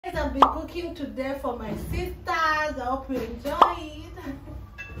I've been cooking today for my sisters. I hope you enjoy it.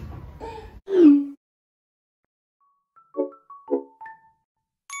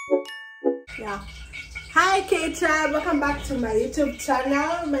 Yeah. Hi K-Tribe, welcome back to my YouTube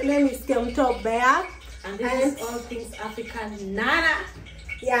channel. My name is Kemto Bear. And this is All Things African Nana.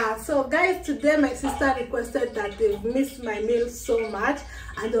 Yeah, so guys, today my sister requested that they've missed my meal so much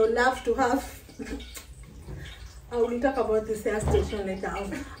and they would love to have I will talk about this hair station later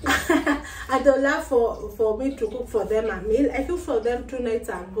on. And they would love for me to cook for them a meal. I cooked for them 2 nights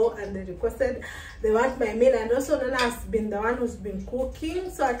ago and they requested they want my meal, and also Nana has been the one who's been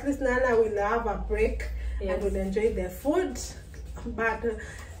cooking, so at least Nana will have a break. Yes. And will enjoy their food. But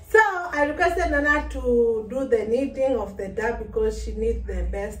so I requested Nana to do the kneading of the dough because she needs the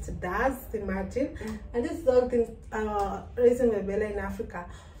best doughs, imagine. And this is all things raising my belly in Africa.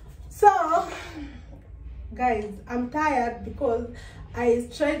 So guys, I'm tired because I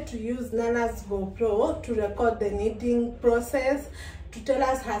tried to use Nana's GoPro to record the kneading process, to tell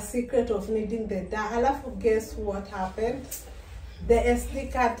us her secret of kneading the dough. I'll have to guess what happened. The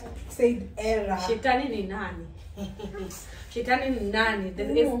SD card said error. Shetani nani? Shetani nani? The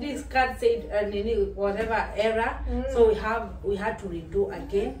SD card said whatever error. So we had to redo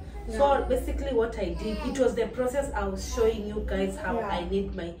again. Yeah. So basically what I did, it was the process I was showing you guys how I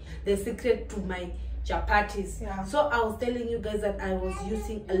need the secret to my chapatis. Yeah. So I was telling you guys that I was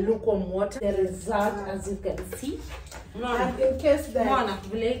using a lukewarm water. The result, as you can see. And in case that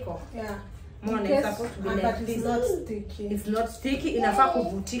it's supposed to be like this. It's not sticky. It's not sticky. Inafaa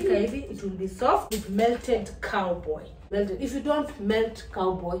kuvutika hivi. It will be soft with melted cowboy. If you don't melt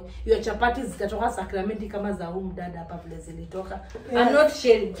cowboy, your chapatis zitatoka sakramenti kama za huyu mdada hapa vile zilitoka. I'm not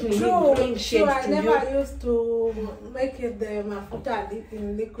sharing to you. True, I never used to make it the mafuta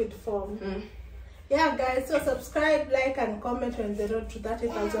in liquid form. Yeah guys, so subscribe, like and comment on the road to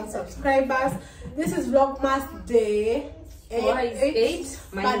 30,000 subscribers. This is Vlogmas day 8,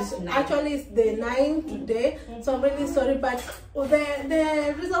 but actually it's day 9 today, so I'm really sorry, but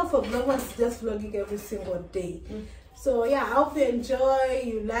the reason for Vlogmas is just vlogging every single day. So yeah, I hope you enjoy,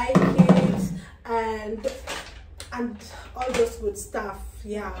 you like it, and all those good stuff.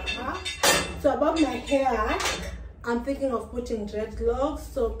 Yeah. So about my hair, I'm thinking of putting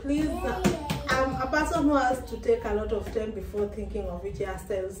dreadlocks, so please, I'm a person who has to take a lot of time before thinking of which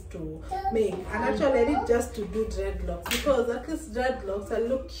hairstyles to make. And actually I did just to do dreadlocks because at least dreadlocks I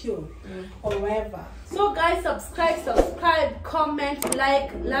look cute or whatever. So guys, subscribe, comment,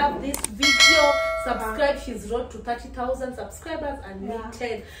 like, love this video, subscribe. She's road to 30,000 subscribers and me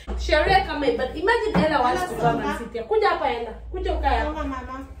 10. Sharia come in, but imagine Ella wants to come and sit here. Kuja hapa Ella. Kuja ukaya.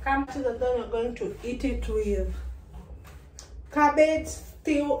 Mama. Come to the door. You're going to eat it with cabbage,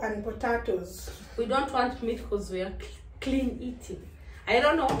 stew and potatoes. We don't want meat because we are clean eating. I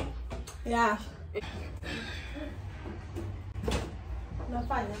don't know. Yeah.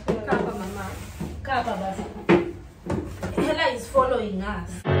 Kapa mama. Kapa basi. Ella is following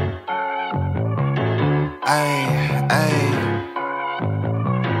us.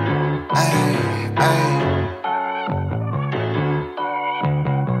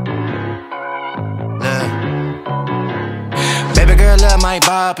 Love my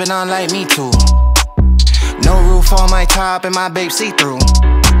bop and unlike me too. No roof on my top and my babe see-through.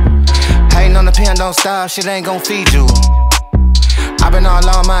 Hating on the pen, don't stop, shit ain't gon' feed you. I've been all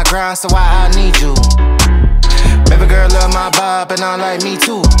on my grind, so why I need you? Baby girl love my bop and unlike me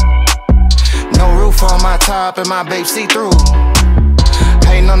too. No roof on my top and my babe see-through.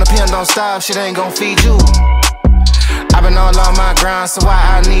 Hating on the pen, don't stop, shit ain't gon' feed you. I've been all on my grind, so why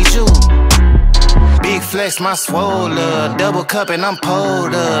I need you? Big flex, my swole up. Double cup and I'm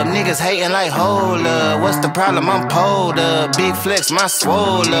pulled up. Niggas hating like hold up. What's the problem? I'm pulled up. Big flex, my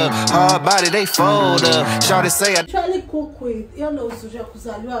swole up. Hard body, they fold up. Shawty say I actually cook with, you know, suja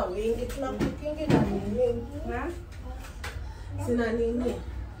kuzaliwa wingi. Tuna cooking na nini? Sina nini?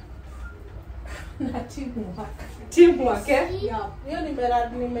 Na teamwork, eh? Yeah. Hiyo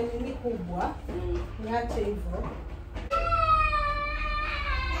nimenini kubwa. Niache hivyo.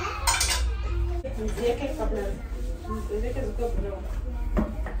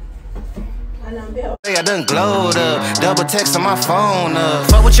 Say I done glowed up, double text on my phone up.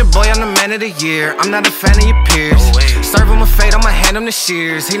 Fuck with your boy, I'm the man of the year. I'm not a fan of your peers. Serve him a fade, I'ma hand him the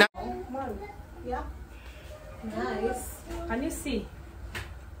shears. He not. Yeah. Nice. Can you see?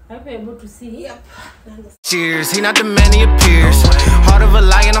 Are you able to see? Yep. Cheers, he not the man of your peers. Heart of a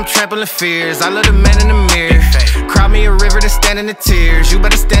lion, I'm trampling fears. I love the man in the mirror. Crowd me a river to stand in the tears. You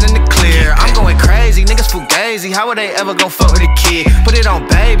better stand in the clear. I'm going crazy, niggas fugazi. How would they ever gon' fuck with a kid? Put it on,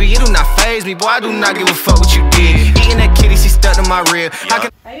 baby, it do not faze me. Boy, I do not give a fuck what you did. Eating that kitty, she stuck to my rib.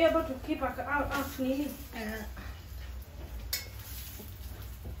 Are you able to keep out Nini?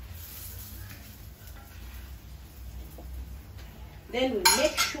 Then we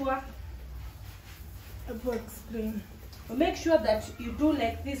make sure that you do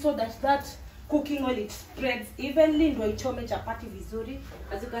like this so that that cooking oil it spreads evenly. Ndo ichome chapati vizuri.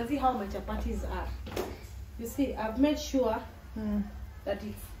 As you can see how my chapatis are. You see, I've made sure that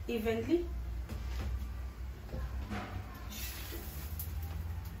it's evenly.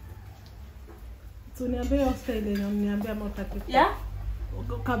 Yeah?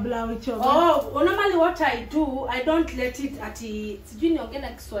 Oh, normally what I do, I don't let it sijui niongee na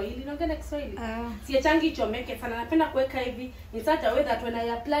Kiswahili. Siachangi ichomeke sana. Napenda kuweka hivi in such a way that when I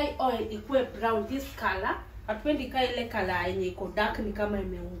apply oil ikue brown this color. Hatupendi kaa ile color yenye iko dark ni kama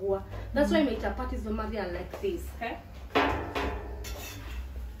imeungua. That's why my chapatis normally are like this, eh?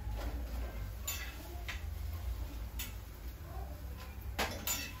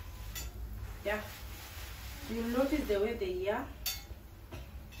 Yeah. You'll notice the way they are.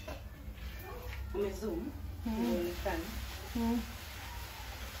 Zoom.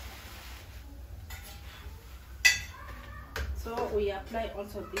 So we apply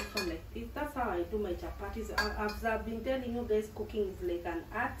also this one like this. That's how I do my chapatis. As I've been telling you guys, cooking is like an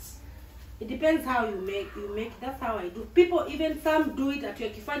art. It depends how you make. That's how I do. People, even some do it at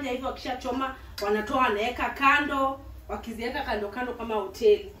wakifanya hivyo wakisha choma wanatoa wanaeka kando, wakiziweka kando kama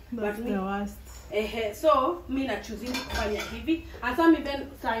hoteli. But the worst. So me na choosing kufanya hivi. And some even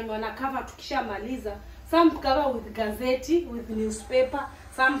time wana cover tukishamaliza. Some cover with gazette, with newspaper,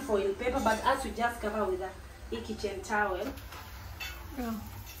 some foil paper, but us we just cover with a kitchen towel. Yeah.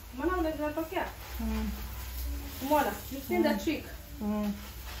 Mwana unatokea? Mwana, you seen the trick?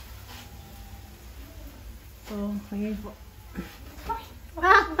 So hivyo.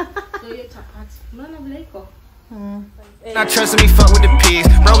 So you chapati. Mwana vile iko? Not trusting me, fuck with the pigs.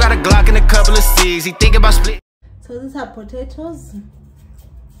 Bro got a Glock and a couple of C's. He think about split. So these are potatoes.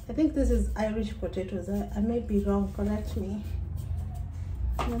 I think this is Irish potatoes. I may be wrong. Correct me.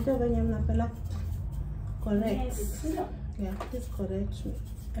 Correct. Yeah, please correct me.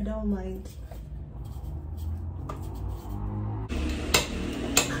 I don't mind.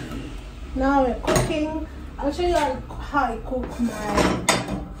 Now we're cooking. I'll show you how I cook my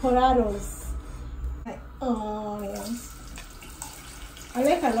potatoes. Onions. I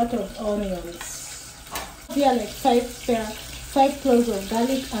like a lot of onions. Here like 5 cloves of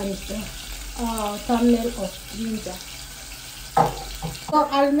garlic and thumbnail of ginger. So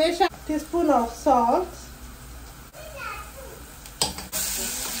I'll measure a teaspoon of salt,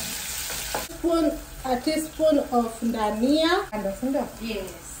 a teaspoon of dhania,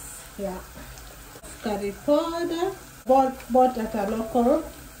 yes, yeah, curry powder, bought at a local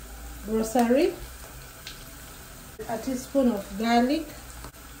grocery. A teaspoon of garlic,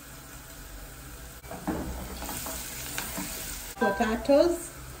 potatoes,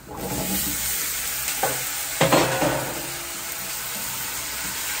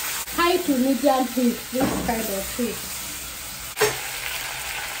 high to medium heat, this kind of heat.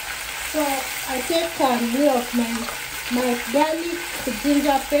 So I take a little of my garlic to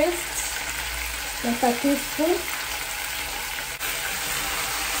ginger paste, like a teaspoon.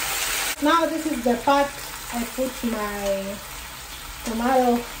 Now this is the part I put my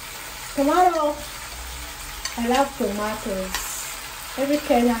tomato. I love tomatoes. Every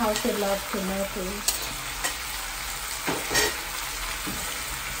Kenya household loves tomatoes.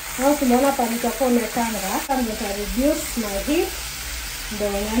 Now tunaona panitakuwa umekanga. I'm going to reduce my heat.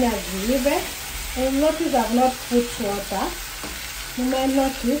 Ndio nyanya ziive. And notice I've not put water. You may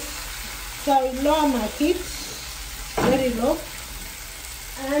notice. So I lower my heat very low.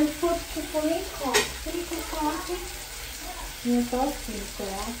 And put kifuniko.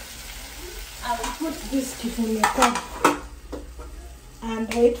 I will put this kifuniko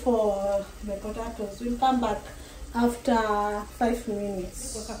and wait for the potatoes. We'll come back after 5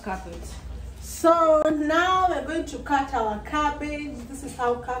 minutes. So now we're going to cut our cabbage. This is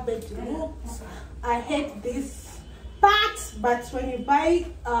how cabbage looks. I hate this part, but when you buy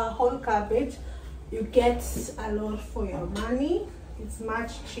a whole cabbage, you get a lot for your money. It's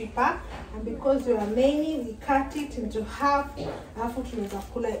much cheaper, and because we are many, we cut it into half. Alafu tunaweza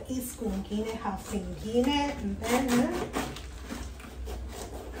kula hii siku nyingine, half nyingine, and then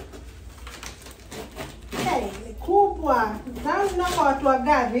hey, ni kubwa. Now kwa watu wa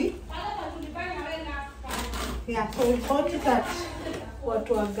gari. Yeah, so we bought it at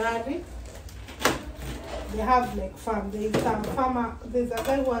watu wa gari. They have like farm. There's some farmer. There's a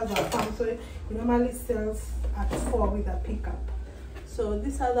guy who has a farm, so he normally sells at 4 with a pickup. So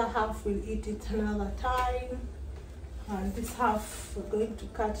this other half we'll eat it another time, and this half we're going to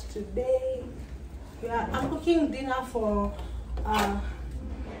cut today. Yeah, I'm cooking dinner for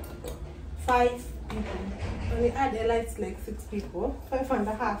 5 people. When we add Ella, it's like 6 people,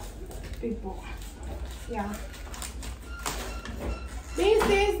 5.5 people. Yeah. This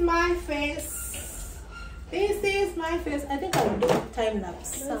is my face. This is my face. I think I'll do time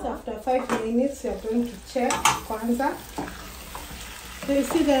lapse. So after 5 minutes, you're going to check kwanza. So you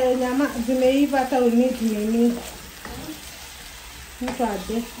see the nyama zimeiva, hata we need nini. We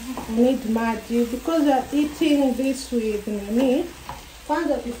need maji because we're eating this with nini.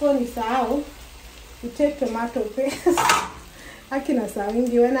 Kwanza before nisahau, you take tomato paste. Akina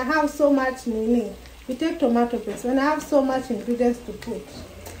sawingi. When I have so much nini, you take tomato paste. When I have so much ingredients to put,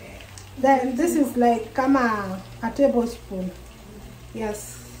 then this is like kama a tablespoon.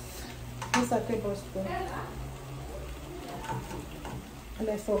 Yes, this is a tablespoon. And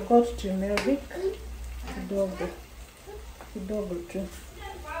I forgot turmeric. Kidogo tu.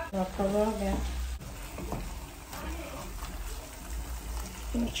 Wakoroga.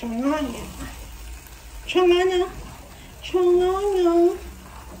 Changanya.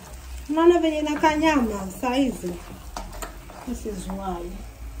 Mwana venye na kanyama saizi. This is why.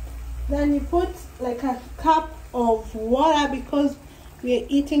 Then you put like a cup of water because we are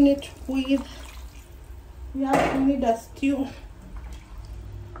eating it with. We need a stew.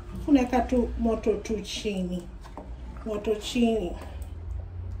 Funeka tu moto tu chini. Moto chini.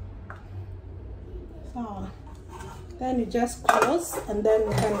 So then you just close and then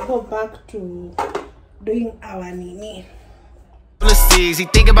we can go back to doing our nini. He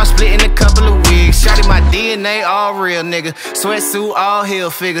think about splitting a couple of wigs. Shotty my DNA, all real nigga. Sweatsuit, all heel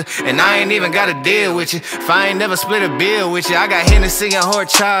figure. And I ain't even got a deal with you. If I ain't never split a bill with you, I got Hennessy and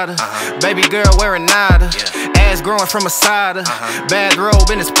horchata. Baby girl wearing nada. Ass growing from a cider. Bathrobe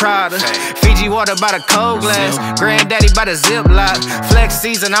in his Prada. Fiji water by the cold glass. Granddaddy by the Ziploc. Flex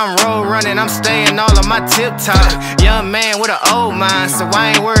season, I'm road running. I'm staying all on my tip top. Young man with an old mind, so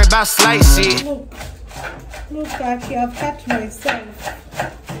I ain't worried about slight shit. Look at you, I've cut myself.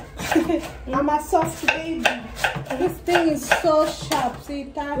 I'm a soft baby. This thing is so sharp. See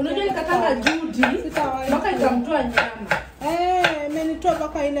that? Unajua nikatanga Judy. Mpaka ikamtoa nyama. Imenitoa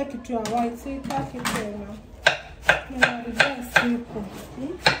mpaka ile kitu ya white. Sitaki tena. Nimerudia siku.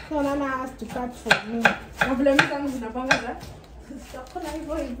 So Nana has to cut for me. Na vile mimi zangu zinapanga za Kuna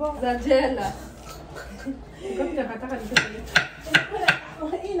hivyo. za jela. Nikapita kataka nikapita.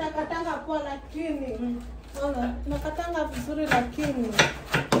 Hii nakatanga poa lakini. Ona, nakatanga vizuri lakini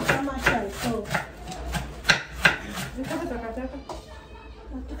kama shaito.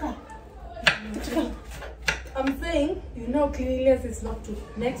 I'm saying, you know, cleanliness is not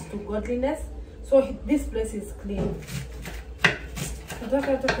next to godliness. So this place is clean.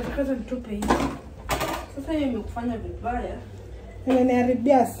 Nataka nitupe hii. Sasa yeye amekufanya vibaya.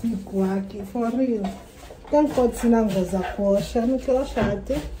 Imeniharibia siku haki for real. Thank God sina nguo za kuosha. Nikiosha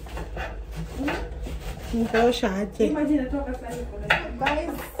aje? Imagine natoka sasa hivi.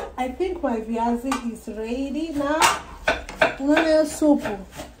 Guys, I think my viazi is ready now. Unaona supu.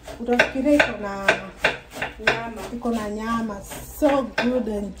 Utafikiria iko na nyama. So good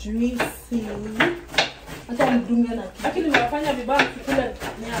and juicy. Hata mdunge na kitu. Lakini nimefanya vibaya kukula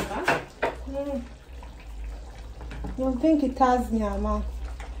nyama. You think it has nyama.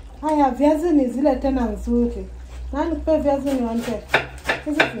 Haya viazi ni zile tena nzuri. Nani kupe viazi ni wante?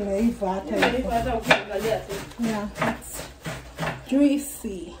 Hizi zimeiva hata hivi. Hata ukiangalia tu. Yeah, it's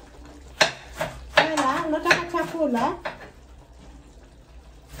juicy. Ela, unataka chakula?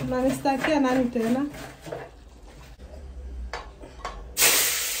 Unanistakia nani tena?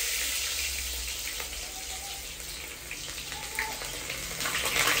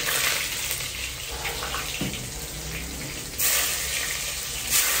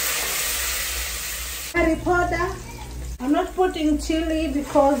 Curry powder. I'm not putting chili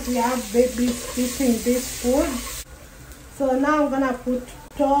because we have babies eating this food. So now I'm gonna put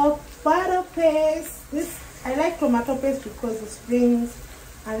tomato paste. I like tomato paste because it brings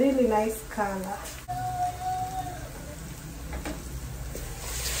a really nice color.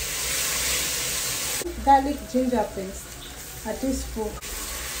 Garlic ginger paste, a teaspoon.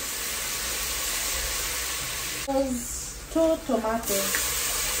 2 tomatoes.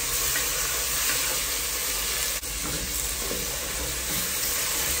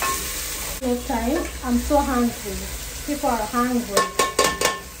 No time. I'm so hungry. People are hungry.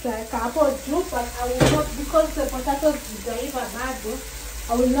 So I can put juice, but I will not because the potatoes is even bad.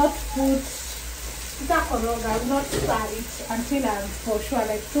 I will not put I will not stir it until I'm for sure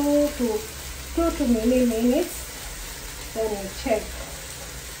like 2 to many minutes. Then we check.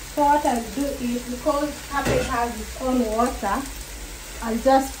 So what I'll do is, because cabbage has its own water, I'll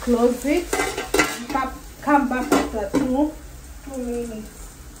just close it and come back after 2 minutes.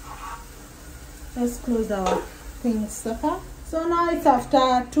 Let's close our things, okay? So now it's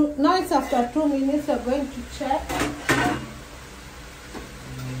after 2 minutes. We're going to check.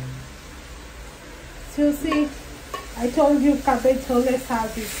 So you see, I told you cabbage always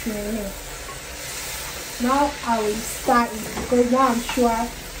has its meaning. Now I will stir it because now I'm sure.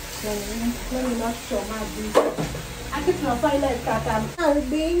 Let me not show my this. I keep my file like that. I'll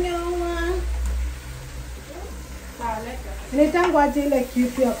be no one. Nitangwaje ile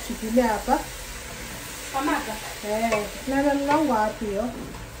kitu ya kushikilia hapa. Kamata. Na mlango wapi hiyo?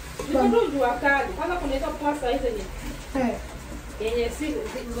 Ndio jua kali. Kwanza kunaweza kuwa saa hizo yenye. Yenye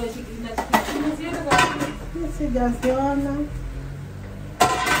sijaziona.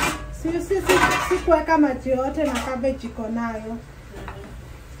 Si kuweka maji yote na cabbage iko nayo.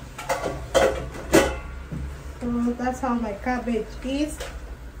 So that's how my cabbage is.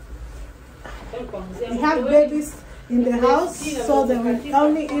 We have babies in the house, so they will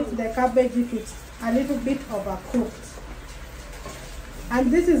only eat the cabbage if it's a little bit overcooked.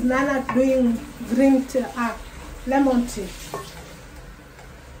 And this is Nana doing green tea, lemon tea.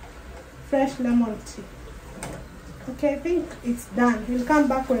 Fresh lemon tea. Okay, I think it's done. We'll come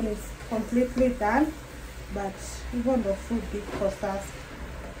back when it's completely done. But even the food did cost us.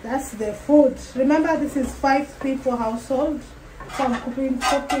 That's the food. Remember, this is 5 people household. So I'm cooking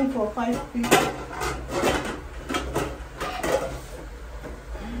for 5 people.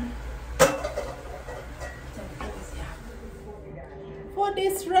 Food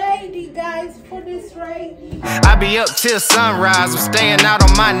is ready, guys. Food is ready. I be up till sunrise, I'm staying out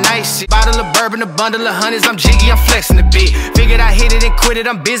on my night shit. Bottle of bourbon, a bundle of hundreds, I'm jiggy, I'm flexing a bit. Figured I hit it and quit it,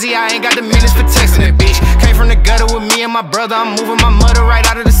 I'm busy, I ain't got the minutes for texting it, bitch. Came from the gutter with me and my brother, I'm moving my mother right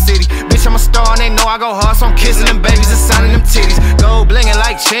out of the city. Bitch, I'm a star and they know I go hard, so I'm kissing them babies and signing them titties. Gold blingin'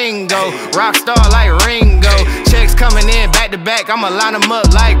 like Chingo, rock star like Ringo. Checks coming in back to back, I'ma line them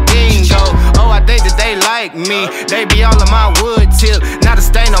up like bingo. Oh, I think that they like me, they be all on my wood tip. Not a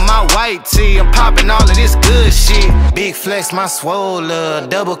stain on my white tee, I'm popping all of this good shit. Big flex, my swole up,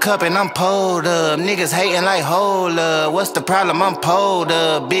 double cup and I'm pulled up. Niggas hating like hold up, what's the problem? I'm pulled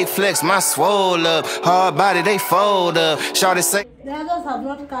up. Big flex, my swole up, hard body they fold up. Shawty say the others have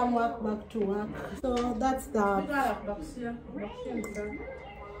not come back to work, so that's the.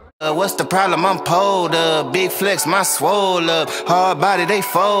 What's the problem? I'm pulled up. Big flex, my swole up, hard body they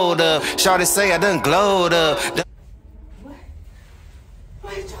fold up. Shawty say I done glowed up.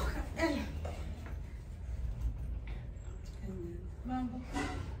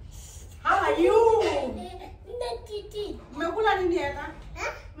 How are you? Umekula nini eka?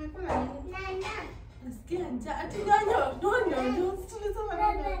 Umekula nini? Nana. Nasikia njaa. Ati nyonya, nyonya. Tulisema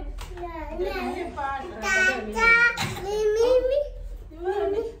nyonya. Nana. Mimi.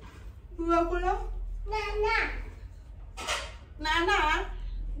 Umekula? Nana. Nana.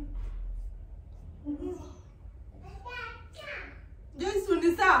 Yesu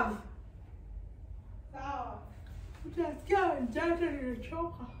ni sawa. Sawa. Utasikia njaa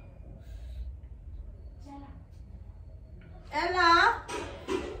nilichoka.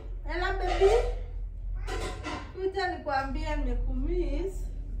 Ella baby. Kuja nikwambie nimekumiss.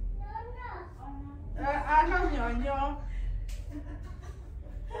 Ana nyonyo.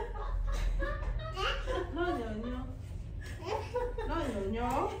 No nyonyo. No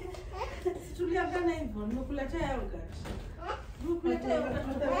nyonyo. Situliagana hivyo, nimekuletea yogurt. Nimekuletea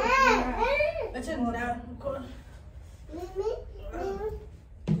yogurt. Acha nina mkono.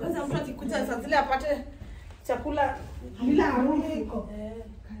 Kwanza mtu akikuja saa zile apate chakula bila harufu.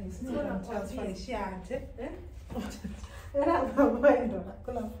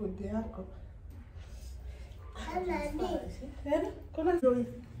 Kula food yako.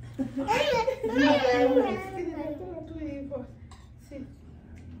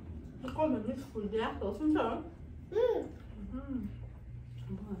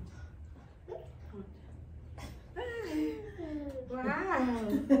 Wow.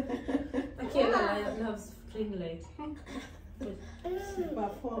 Okay, I love spring light.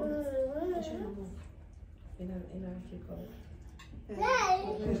 Performance. In Africa.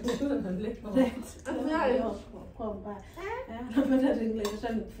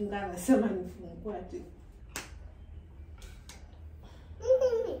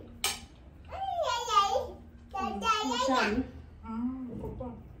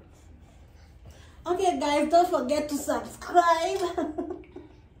 Okay guys, don't forget to subscribe.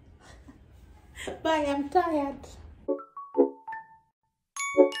 Bye, I'm tired.